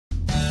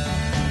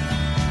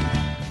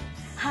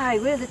Hi,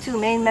 we're the two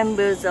main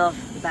members of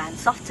the band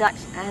Soft Touch,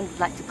 and would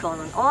like to call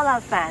on all our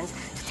fans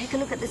to take a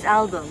look at this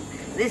album.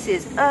 This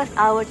is Earth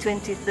Hour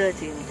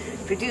 2013,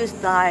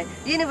 produced by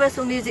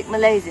Universal Music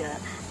Malaysia,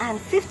 and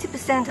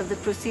 50% of the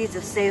proceeds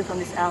of sale from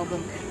this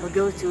album will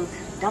go to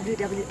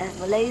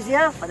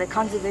WWF-Malaysia for their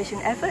conservation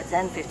efforts,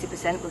 and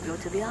 50% will go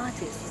to the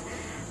artists.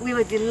 We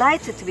were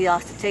delighted to be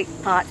asked to take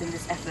part in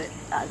this effort.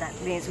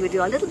 That means we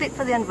do a little bit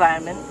for the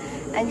environment,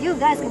 and you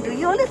guys can do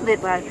your little bit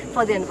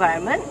for the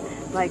environment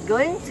by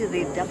going to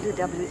the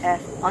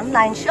WWF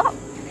online shop.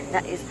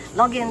 That is,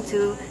 log in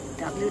to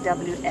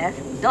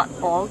wwf.org.my.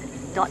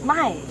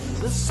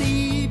 The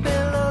sea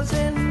billows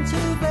into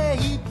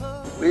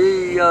vapor.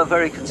 We are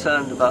very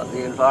concerned about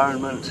the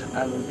environment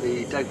and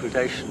the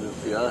degradation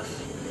of the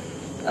earth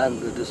and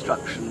the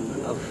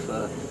destruction of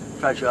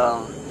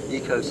fragile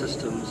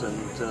ecosystems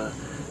and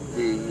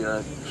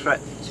the threat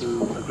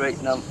to a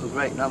great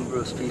number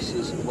of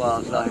species of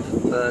wildlife,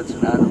 birds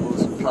and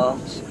animals and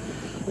plants.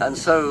 And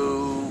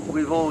so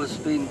we've always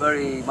been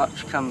very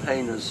much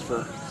campaigners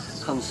for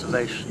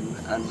conservation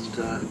and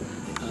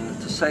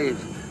to save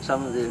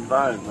some of the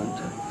environment.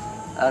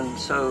 And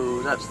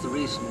so that's the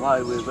reason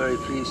why we're very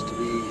pleased to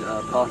be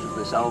part of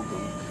this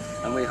album.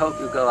 And we hope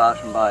you go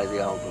out and buy the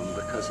album,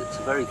 because it's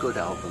a very good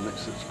album.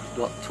 It's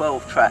got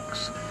 12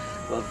 tracks,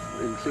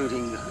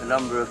 including a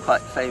number of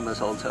quite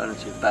famous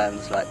alternative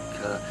bands like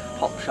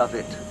Pop Shove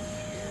It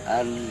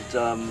and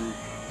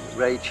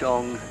Ray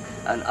Chong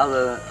and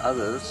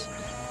others.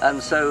 And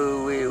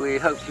so we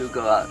hope you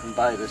go out and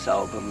buy this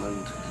album,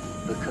 and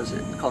because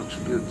it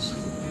contributes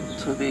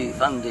to the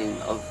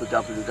funding of the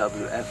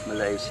WWF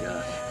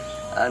Malaysia.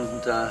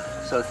 And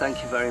so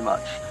thank you very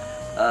much.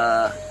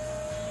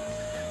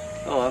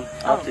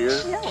 After you.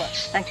 Yeah, well,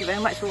 thank you very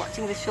much for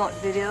watching this short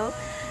video,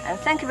 and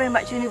thank you very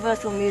much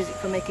Universal Music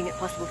for making it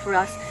possible for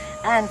us,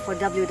 and for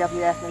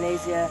WWF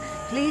Malaysia.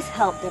 Please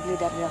help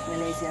WWF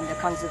Malaysia in their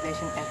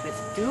conservation efforts.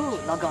 Do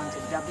log on to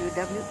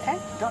wwf.org.my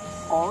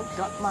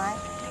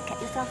and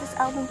get yourself this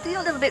album. Do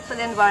a little bit for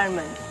the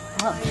environment.